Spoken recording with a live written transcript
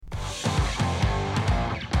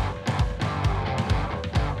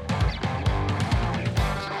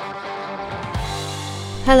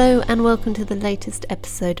Hello and welcome to the latest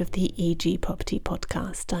episode of the EG Property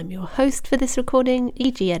Podcast. I'm your host for this recording,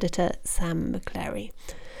 EG editor Sam McClary.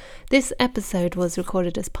 This episode was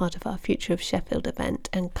recorded as part of our Future of Sheffield event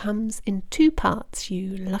and comes in two parts,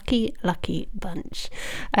 you lucky bunch.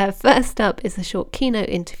 First up is a short keynote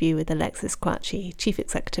interview with Alexis Quachie, Chief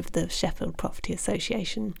Executive of the Sheffield Property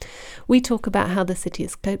Association. We talk about how the city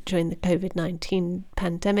has coped during the COVID-19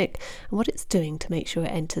 pandemic and what it's doing to make sure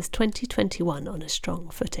it enters 2021 on a strong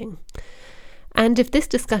footing. And if this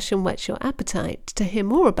discussion whets your appetite to hear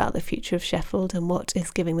more about the future of Sheffield and what is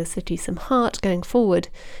giving the city some heart going forward,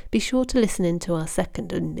 be sure to listen in to our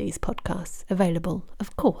second in these podcasts, available,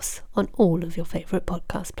 of course, on all of your favourite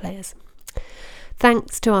podcast players.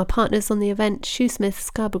 Thanks to our partners on the event, Shoesmith,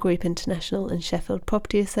 Scarborough Group International and Sheffield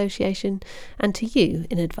Property Association, and to you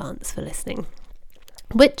in advance for listening.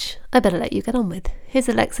 Which I better let you get on with. Here's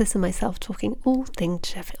Alexis and myself talking all things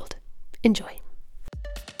Sheffield. Enjoy.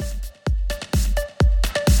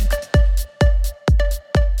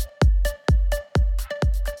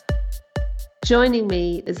 Joining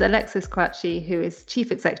me is Alexis Quachie, who is Chief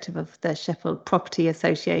Executive of the Sheffield Property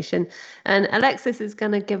Association. And Alexis is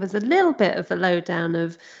going to give us a little bit of a lowdown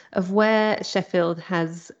of where Sheffield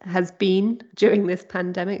has been during this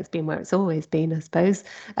pandemic. It's been where it's always been, I suppose,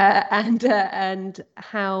 and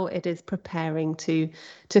how it is preparing to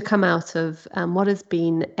come out of what has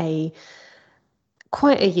been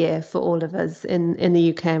quite a year for all of us in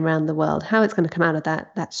the UK and around the world, how it's going to come out of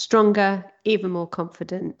that stronger, even more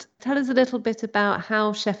confident. Tell us a little bit about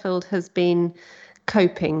how Sheffield has been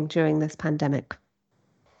coping during this pandemic.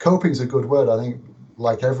 Coping is a good word. I think,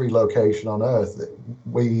 like every location on earth,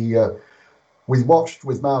 we watched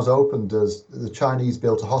with mouths opened as the Chinese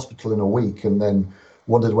built a hospital in a week and then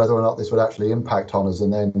wondered whether or not this would actually impact on us.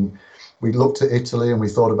 And then we looked at Italy and we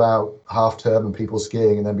thought about half term and people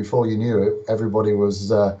skiing. And then before you knew it, everybody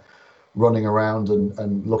was running around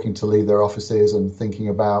and looking to leave their offices and thinking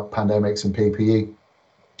about pandemics and PPE.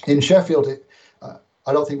 In Sheffield,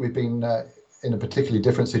 I don't think we've been in a particularly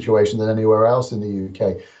different situation than anywhere else in the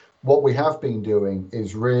UK. What we have been doing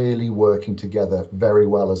is really working together very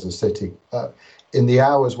well as a city. In the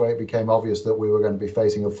hours where it became obvious that we were going to be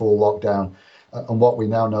facing a full lockdown, and what we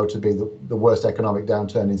now know to be the worst economic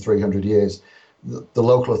downturn in 300 years. The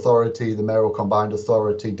local authority, the mayoral combined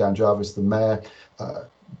authority, Dan Jarvis, the mayor,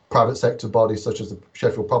 private sector bodies such as the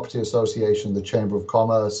Sheffield Property Association, the Chamber of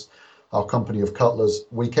Commerce, our company of Cutlers,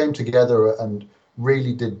 we came together and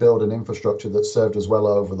really did build an infrastructure that served us well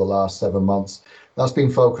over the last 7 months. That's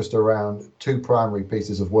been focused around two primary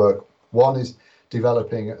pieces of work. One is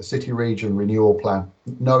developing a city region renewal plan,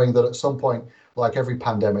 knowing that at some point, like every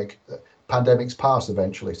pandemics pass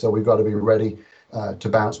eventually, so we've got to be ready to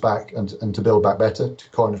bounce back and to build back better,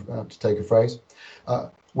 to take a phrase.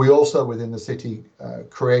 We also, within the city,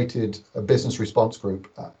 created a business response group,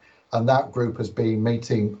 and that group has been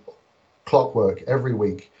meeting clockwork every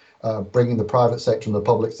week, bringing the private sector and the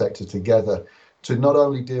public sector together to not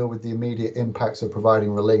only deal with the immediate impacts of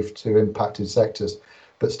providing relief to impacted sectors,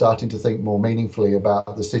 but starting to think more meaningfully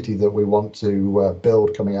about the city that we want to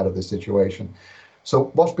build coming out of this situation.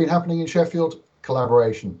 So what's been happening in Sheffield?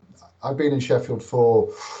 Collaboration. I've been in Sheffield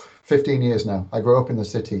for 15 years now. I grew up in the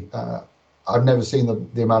city. I've never seen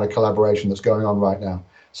the amount of collaboration that's going on right now.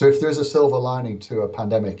 So if there's a silver lining to a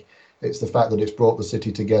pandemic, it's the fact that it's brought the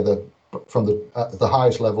city together from the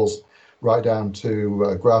highest levels right down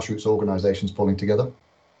to grassroots organisations pulling together.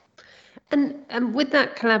 And with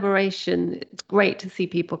that collaboration, it's great to see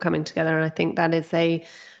people coming together. And I think that is a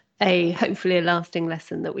hopefully a lasting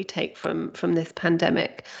lesson that we take from this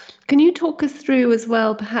pandemic. Can you talk us through as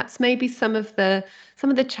well, perhaps maybe some of the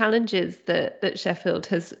challenges that Sheffield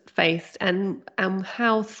has faced and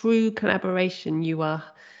how through collaboration you are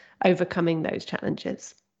overcoming those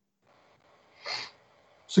challenges?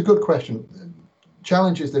 It's a good question.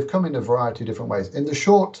 Challenges, they've come in a variety of different ways. In the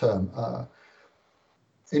short term,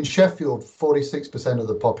 in Sheffield, 46% of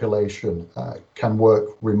the population can work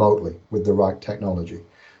remotely with the right technology.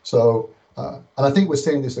 So, and I think we're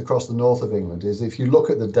seeing this across the north of England, is if you look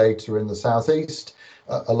at the data in the southeast,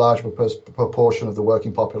 a large proportion of the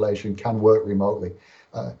working population can work remotely.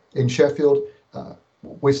 In Sheffield,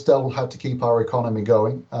 we still had to keep our economy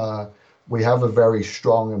going. We have a very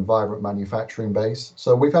strong and vibrant manufacturing base.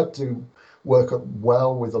 So we've had to work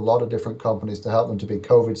well with a lot of different companies to help them to be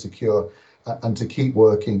COVID secure and to keep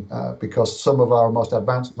working because some of our most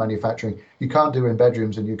advanced manufacturing you can't do in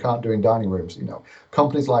bedrooms and you can't do in dining rooms. You know,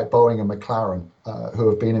 companies like Boeing and McLaren, who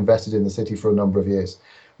have been invested in the city for a number of years,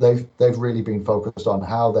 they've really been focused on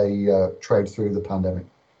how they trade through the pandemic.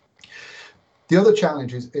 The other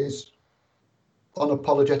challenge is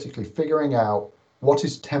unapologetically figuring out what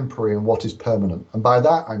is temporary and what is permanent. And by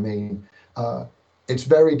that, I mean, it's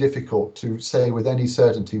very difficult to say with any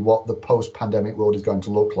certainty what the post-pandemic world is going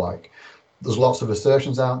to look like. There's lots of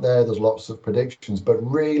assertions out there, there's lots of predictions, but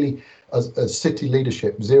really, as city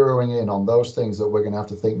leadership, zeroing in on those things that we're going to have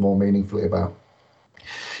to think more meaningfully about.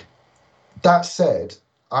 That said,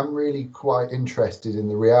 I'm really quite interested in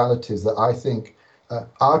the realities that I think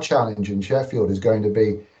our challenge in Sheffield is going to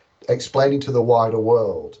be explaining to the wider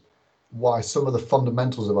world why some of the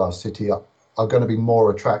fundamentals of our city are going to be more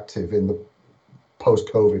attractive in the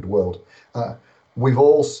post-COVID world. We've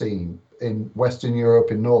all seen in Western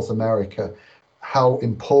Europe, in North America, how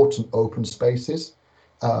important open space is,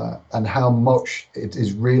 and how much it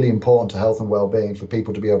is really important to health and well-being for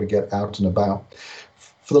people to be able to get out and about.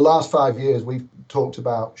 For the last 5 years, we've talked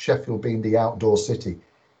about Sheffield being the outdoor city.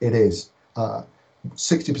 It is.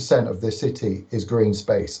 60% of this city is green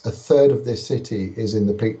space. A third of this city is in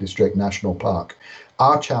the Peak District National Park.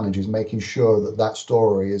 Our challenge is making sure that that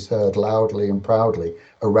story is heard loudly and proudly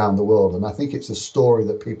around the world. And I think it's a story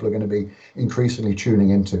that people are going to be increasingly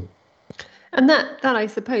tuning into. And that I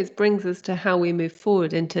suppose brings us to how we move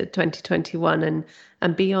forward into 2021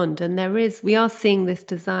 and beyond. And we are seeing this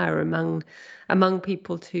desire among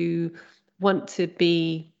people to want to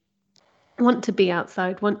be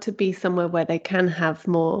outside, want to be somewhere where they can have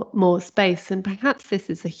more space. And perhaps this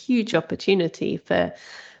is a huge opportunity for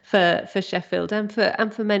Sheffield and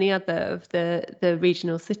for many other of the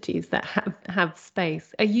regional cities that have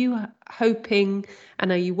space. Are you hoping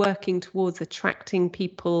and are you working towards attracting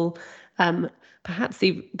people, perhaps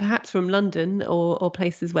from London or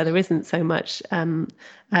places where there isn't so much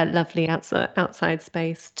lovely outside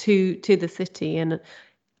space to the city? And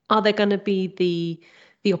are there going to be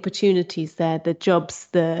the opportunities there, the jobs,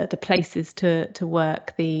 the places to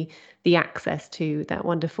work, the access to that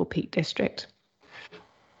wonderful Peak District?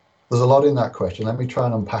 There's a lot in that question. Let me try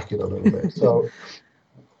and unpack it a little bit. So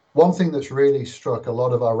one thing that's really struck a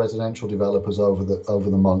lot of our residential developers over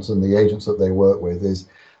the months and the agents that they work with is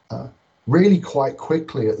really quite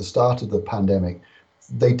quickly at the start of the pandemic,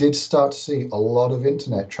 they did start to see a lot of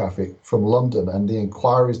internet traffic from London, and the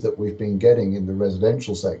inquiries that we've been getting in the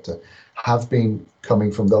residential sector have been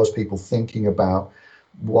coming from those people thinking about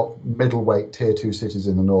what middleweight tier 2 cities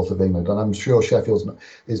in the north of England. And I'm sure Sheffield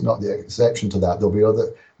is not the exception to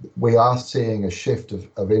that. We are seeing a shift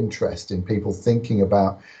of interest in people thinking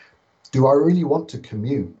about, do I really want to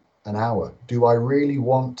commute an hour? Do I really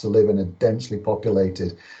want to live in a densely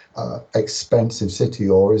populated, expensive city,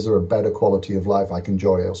 or is there a better quality of life I can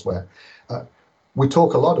enjoy elsewhere? We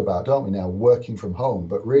talk a lot about, don't we now, working from home,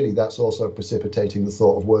 but really that's also precipitating the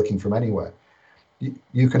thought of working from anywhere.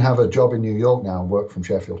 You can have a job in New York now and work from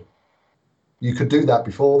Sheffield. You could do that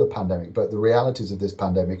before the pandemic, but the realities of this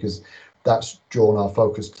pandemic is that's drawn our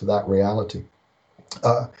focus to that reality.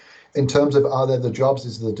 In terms of are there the jobs,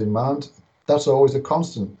 is the demand? That's always a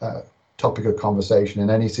constant topic of conversation in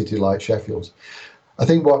any city like Sheffield. I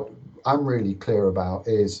think what I'm really clear about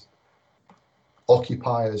is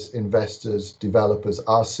occupiers, investors, developers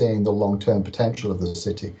are seeing the long-term potential of the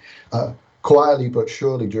city. Quietly but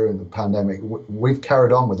surely during the pandemic, we've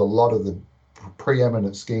carried on with a lot of the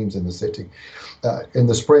preeminent schemes in the city. In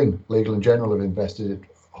the spring, Legal & General have invested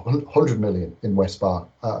 100 million in West Bar.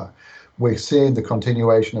 We're seeing the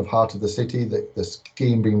continuation of Heart of the City, the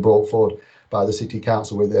scheme being brought forward by the City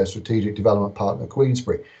Council with their strategic development partner,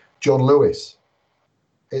 Queensbury. John Lewis,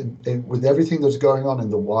 with everything that's going on in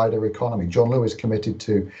the wider economy, John Lewis committed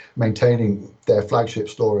to maintaining their flagship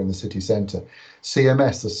store in the city centre.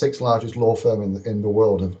 CMS, the 6th largest law firm in the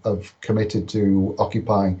world, have committed to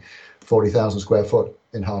occupying 40,000 square foot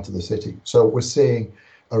in Heart of the City. So we're seeing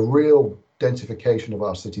a real densification of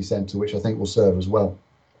our city centre, which I think will serve as well.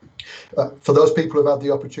 For those people who've had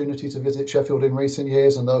the opportunity to visit Sheffield in recent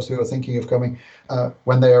years and those who are thinking of coming,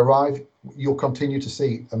 when they arrive, you'll continue to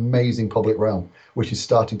see amazing public realm, which is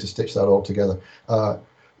starting to stitch that all together.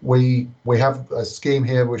 We have a scheme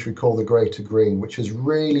here which we call the Greater Green, which has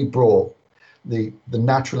really brought the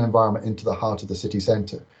natural environment into the heart of the city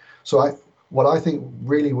centre. So what I think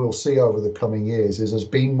really we'll see over the coming years is us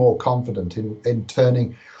being more confident in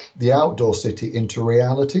turning the outdoor city into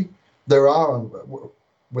reality. There are,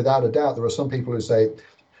 without a doubt, there are some people who say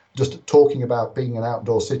just talking about being an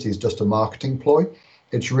outdoor city is just a marketing ploy.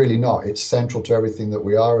 It's really not. It's central to everything that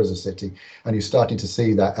we are as a city. And you're starting to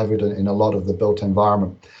see that evident in a lot of the built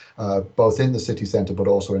environment, both in the city centre, but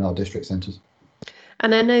also in our district centres.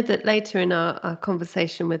 And I know that later in our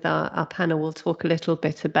conversation with our panel, we'll talk a little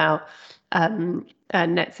bit about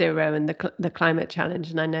net zero and the climate challenge.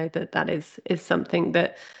 And I know that is something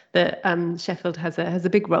that Sheffield has a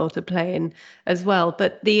big role to play in as well.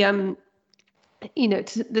 But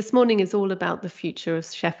This morning is all about the future of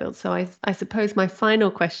Sheffield. So I suppose my final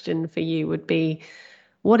question for you would be,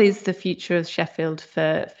 what is the future of Sheffield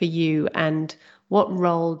for you, and what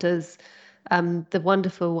role does the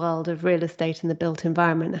wonderful world of real estate and the built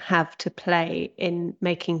environment have to play in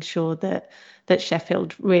making sure that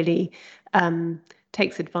Sheffield really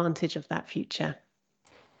takes advantage of that future?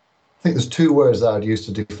 I think there's two words that I'd use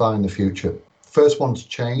to define the future. First one's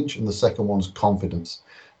change, and the second one's confidence.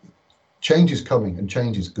 Change is coming, and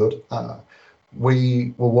change is good.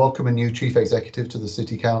 We will welcome a new chief executive to the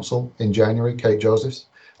City Council in January, Kate Josephs.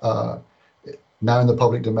 Now in the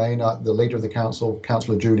public domain, the leader of the council,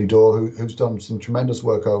 Councillor Julie Dorr, who's done some tremendous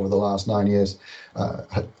work over the last 9 years,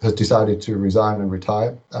 has decided to resign and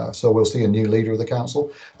retire. So we'll see a new leader of the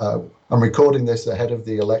council. I'm recording this ahead of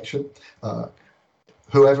the election.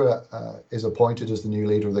 Whoever is appointed as the new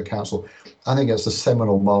leader of the council, I think it's a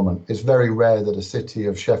seminal moment. It's very rare that a city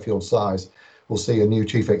of Sheffield size will see a new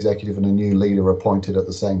chief executive and a new leader appointed at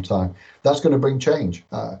the same time. That's going to bring change.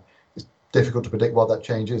 It's difficult to predict what that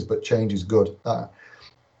change is, but change is good.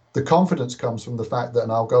 The confidence comes from the fact that,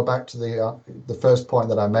 and I'll go back to the first point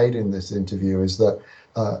that I made in this interview, is that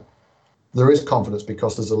there is confidence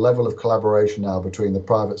because there's a level of collaboration now between the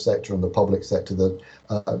private sector and the public sector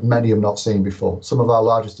that many have not seen before. Some of our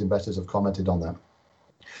largest investors have commented on that.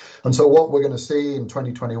 And so what we're going to see in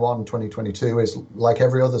 2021 and 2022 is, like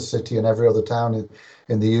every other city and every other town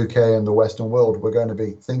in the UK and the Western world, we're going to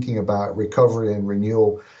be thinking about recovery and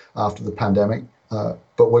renewal after the pandemic.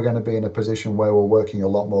 But we're going to be in a position where we're working a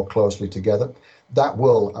lot more closely together. That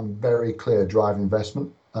will, I'm very clear, drive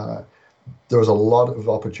investment. There is a lot of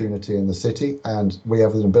opportunity in the city, and we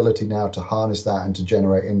have the ability now to harness that and to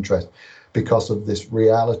generate interest because of this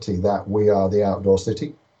reality that we are the outdoor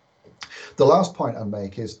city. The last point I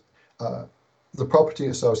make is the property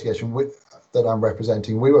association that I'm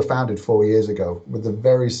representing. We were founded 4 years ago with a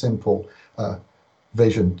very simple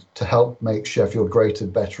vision to help make Sheffield greater,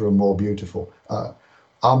 better and more beautiful.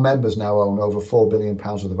 Our members now own over £4 billion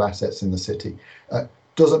worth of assets in the city.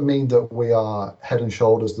 Doesn't mean that we are head and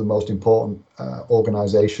shoulders the most important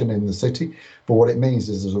organisation in the city, but what it means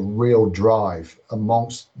is there's a real drive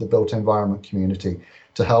amongst the built environment community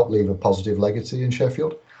to help leave a positive legacy in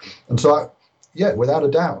Sheffield. And so, without a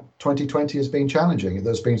doubt, 2020 has been challenging.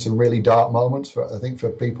 There's been some really dark moments,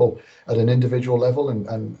 for people at an individual level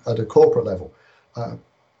and at a corporate level.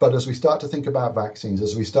 But as we start to think about vaccines,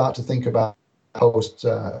 as we start to think about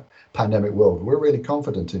post-pandemic world, we're really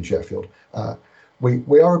confident in Sheffield.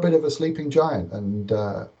 We are a bit of a sleeping giant, and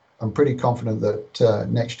I'm pretty confident that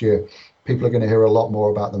next year people are going to hear a lot more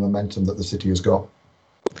about the momentum that the city has got.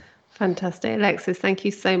 Fantastic. Alexis, thank you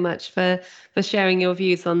so much for sharing your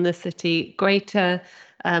views on the city greater,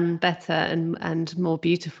 better and more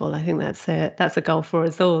beautiful. I think that's a goal for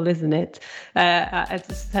us all, isn't it?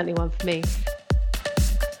 It's certainly one for me.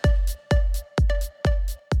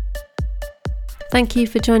 Thank you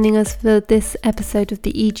for joining us for this episode of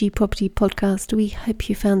the EG Property Podcast. We hope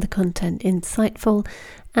you found the content insightful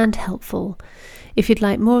and helpful. If you'd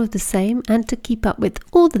like more of the same and to keep up with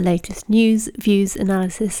all the latest news, views,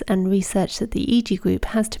 analysis and research that the EG Group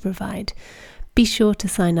has to provide, be sure to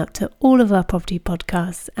sign up to all of our property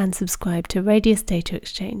podcasts and subscribe to Radius Data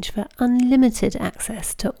Exchange for unlimited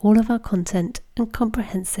access to all of our content and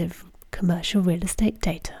comprehensive commercial real estate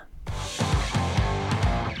data.